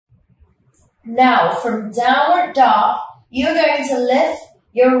Now, from downward dog, you're going to lift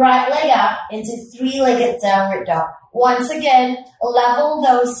your right leg up into three-legged downward dog. Once again, level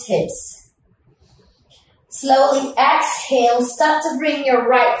those hips. Slowly exhale. Start to bring your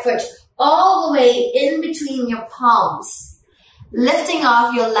right foot all the way in between your palms. Lifting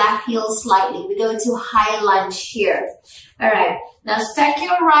off your left heel slightly. We go to high lunge here. Alright, now stack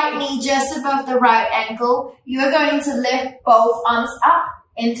your right knee just above the right ankle. You're going to lift both arms up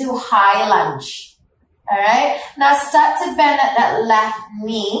into high lunge. Alright, now start to bend at that left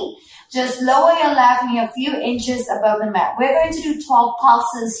knee. Just lower your left knee a few inches above the mat. We're going to do 12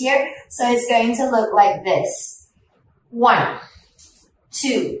 pulses here, so it's going to look like this. 1,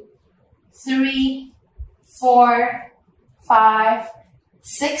 2, 3, 4, 5,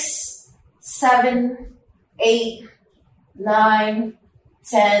 6, 7, 8, 9,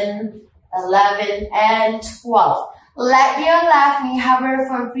 10, 11, and 12. Let your left knee hover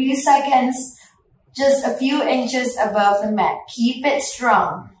for a few seconds, just a few inches above the mat. Keep it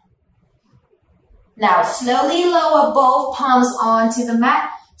strong. Now, slowly lower both palms onto the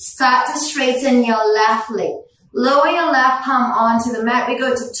mat. Start to straighten your left leg. Lower your left palm onto the mat. We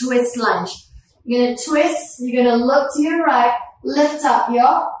go to twist lunge. You're going to twist. You're going to look to your right. Lift up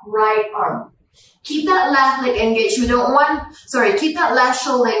your right arm. Keep that left leg engaged. Keep that left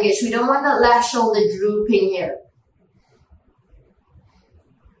shoulder engaged. We don't want that left shoulder drooping here.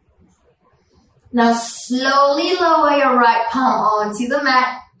 Now slowly lower your right palm onto the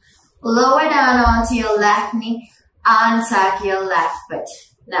mat. Lower down onto your left knee. Untuck your left foot.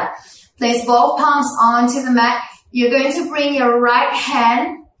 Now, place both palms onto the mat. You're going to bring your right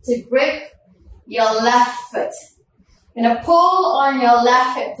hand to grip your left foot. You're going to pull on your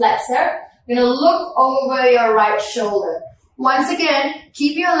left hip flexor. You're going to look over your right shoulder. Once again,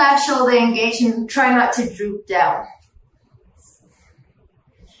 keep your left shoulder engaged and try not to droop down.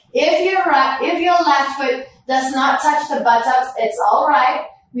 If your left foot does not touch the buttocks, it's alright.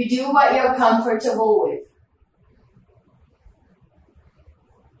 We do what you're comfortable with.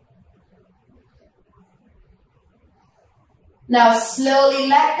 Now slowly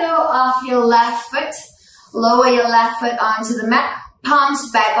let go of your left foot. Lower your left foot onto the mat.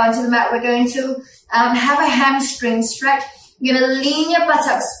 Palms back onto the mat. We're going to have a hamstring stretch. You're going to lean your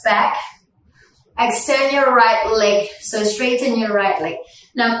buttocks back. Extend your right leg. So straighten your right leg.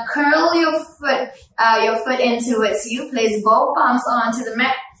 Now curl your foot in towards you. Place both palms onto the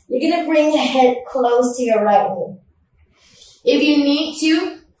mat. You're going to bring your head close to your right knee. If you need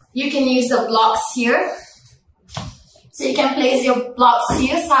to, you can use the blocks here. So you can place your blocks to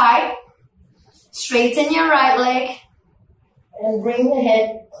your side. Straighten your right leg. And bring the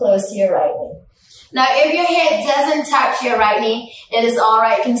head close to your right knee. Now, if your head doesn't touch your right knee, it is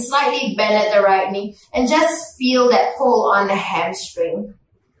alright. You can slightly bend at the right knee and just feel that pull on the hamstring.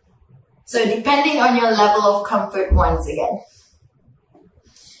 So, depending on your level of comfort, once again.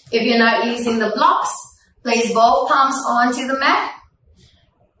 If you're not using the blocks, place both palms onto the mat.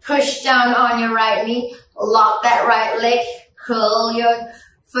 Push down on your right knee. Lock that right leg. Curl your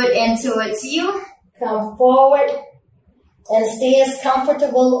foot in towards you. Come forward. And stay as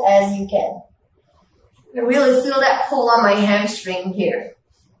comfortable as you can. I really feel that pull on my hamstring here.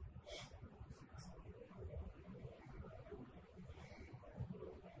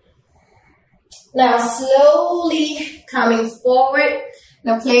 Now slowly coming forward.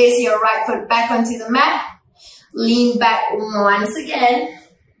 Now place your right foot back onto the mat. Lean back once again.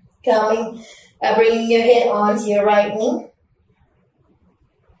 Bringing your head onto your right knee.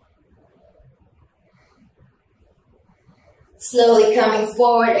 Slowly coming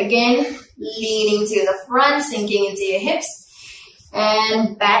forward again, leaning to the front, sinking into your hips,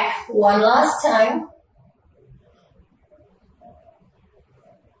 and back one last time.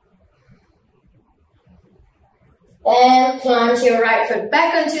 And plant your right foot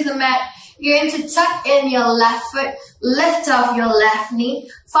back onto the mat. You're going to tuck in your left foot, lift off your left knee.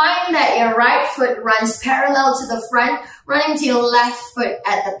 Find that your right foot runs parallel to the front, running to your left foot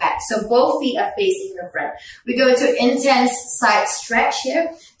at the back. So both feet are facing the front. We go to intense side stretch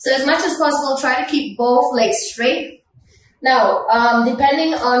here. So as much as possible, try to keep both legs straight. Now,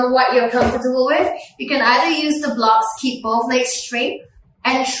 depending on what you're comfortable with, you can either use the blocks, keep both legs straight,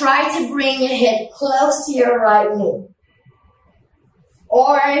 and try to bring your head close to your right knee.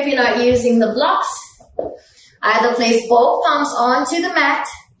 Or if you're not using the blocks, either place both palms onto the mat,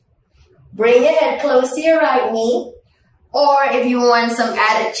 bring your head close to your right knee, or if you want some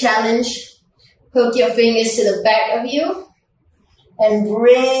added challenge, hook your fingers to the back of you and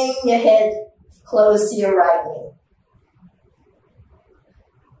bring your head close to your right knee.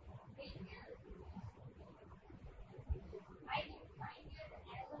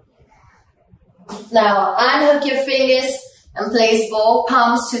 Now, unhook your fingers and place both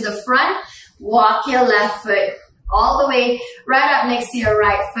palms to the front. Walk your left foot all the way right up next to your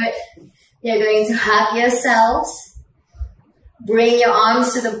right foot. You're going to hug yourselves. Bring your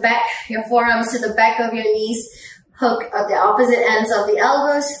arms to the back, your forearms to the back of your knees. Hook at the opposite ends of the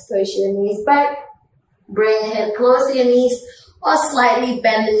elbows. Push your knees back. Bring your head close to your knees or slightly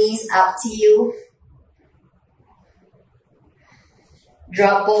bend the knees up to you.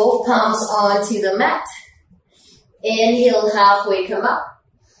 Drop both palms onto the mat. Inhale, halfway come up.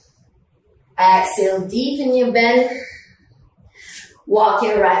 Exhale, deepen your bend. Walk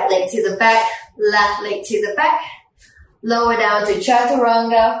your right leg to the back, left leg to the back. Lower down to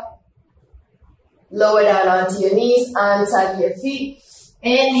Chaturanga. Lower down onto your knees, untuck your feet.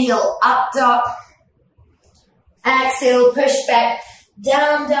 Inhale, up dog. Exhale, push back,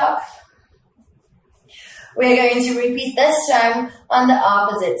 down dog. We're going to repeat this time on the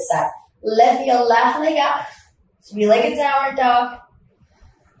opposite side. Lift your left leg up, three-legged downward dog.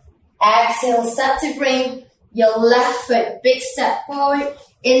 Exhale, start to bring your left foot, big step forward,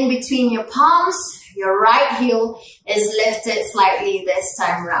 in between your palms. Your right heel is lifted slightly this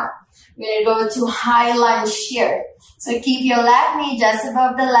time around. We're going to go to high lunge here. So keep your left knee just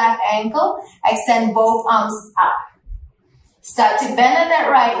above the left ankle. Extend both arms up. Start to bend at that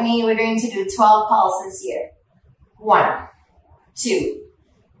right knee. We're going to do 12 pulses here. 1, 2,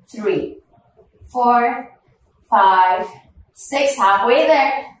 3, 4, 5, 6. Halfway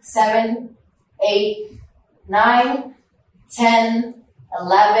there. 7, 8, 9, 10,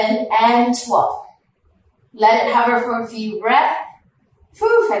 11, and 12. Let it hover for a few breaths.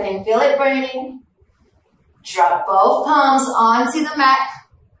 Whew, I can feel it burning. Drop both palms onto the mat.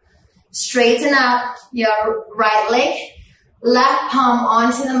 Straighten out your right leg. Left palm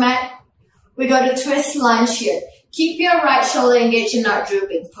onto the mat. We go to twist lunge here. Keep your right shoulder engaged and not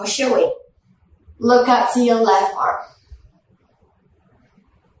drooping. Push your weight. Look up to your left arm.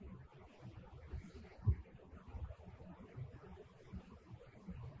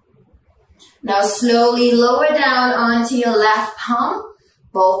 Now slowly lower down onto your left palm.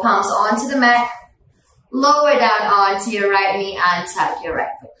 Both palms onto the mat. Lower down onto your right knee and tuck your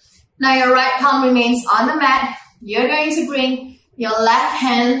right foot. Now your right palm remains on the mat. You're going to bring your left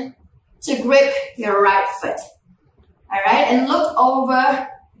hand to grip your right foot. Alright, and look over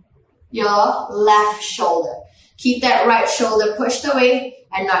your left shoulder. Keep that right shoulder pushed away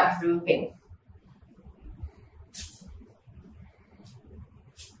and not drooping.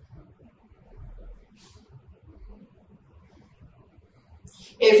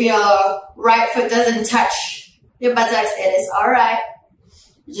 If your right foot doesn't touch your buttocks, it is alright.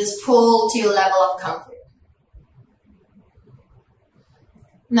 Just pull to your level of comfort.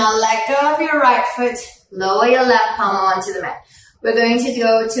 Now let go of your right foot. Lower your left palm onto the mat. We're going to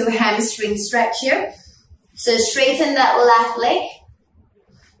go to hamstring stretch here. So straighten that left leg.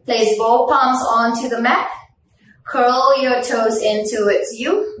 Place both palms onto the mat. Curl your toes in towards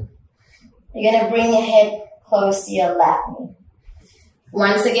you. You're going to bring your head close to your left knee.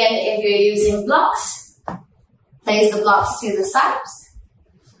 Once again, if you're using blocks, place the blocks to the sides.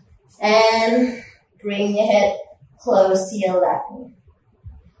 And bring your head close to your left knee.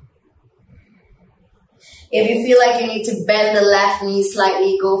 If you feel like you need to bend the left knee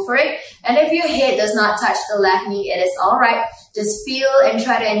slightly, go for it. And if your head does not touch the left knee, it is alright. Just feel and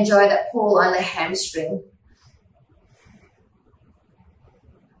try to enjoy that pull on the hamstring.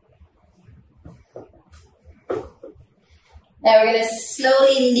 Now we're going to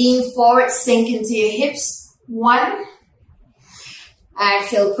slowly lean forward, sink into your hips. 1.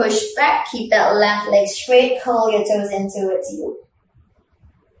 Exhale, push back. Keep that left leg straight. Curl your toes in towards you.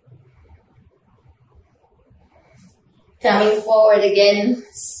 Coming forward again,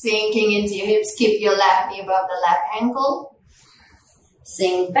 sinking into your hips. Keep your left knee above the left ankle.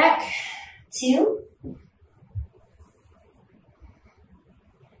 Sink back. 2.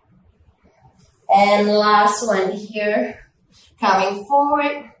 And last one here. Coming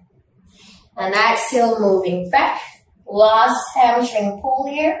forward. And exhale, moving back. Last hamstring pull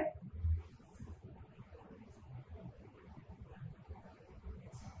here.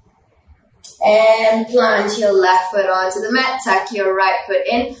 And plant your left foot onto the mat. Tuck your right foot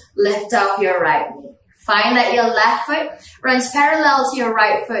in. Lift up your right knee. Find that your left foot runs parallel to your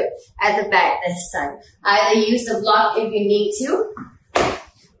right foot at the back this time. Either use the block if you need to.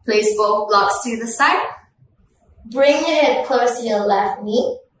 Place both blocks to the side. Bring your head close to your left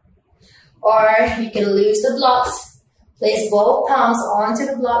knee. Or you can lose the blocks. Place both palms onto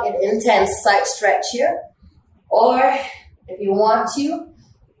the block. An intense side stretch here. Or if you want to,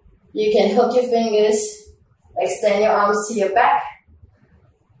 you can hook your fingers, extend your arms to your back,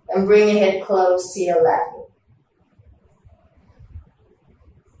 And bring your head close to your left knee.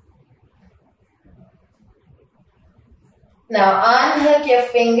 Now unhook your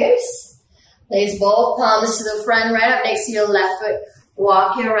fingers. Place both palms to the front, right up next to your left foot.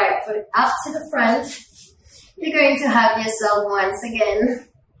 Walk your right foot up to the front. You're going to hug yourself once again.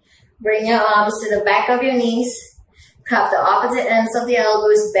 Bring your arms to the back of your knees. Cup the opposite ends of the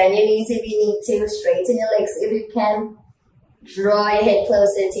elbows. Bend your knees if you need to. Straighten your legs if you can. Draw your head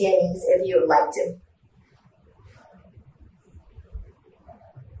closer to your knees if you would like to.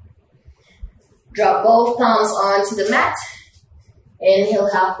 Drop both palms onto the mat. Inhale,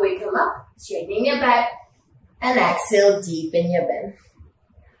 halfway come up. Straightening your back. And exhale, deepen your bend.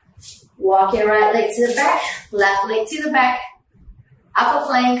 Walk your right leg to the back. Left leg to the back. Upper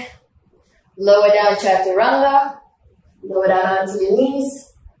plank. Lower down, Chaturanga. Lower down onto your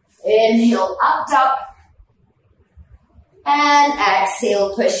knees. Inhale, up dog. And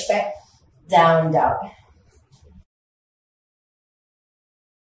exhale, push back, down dog.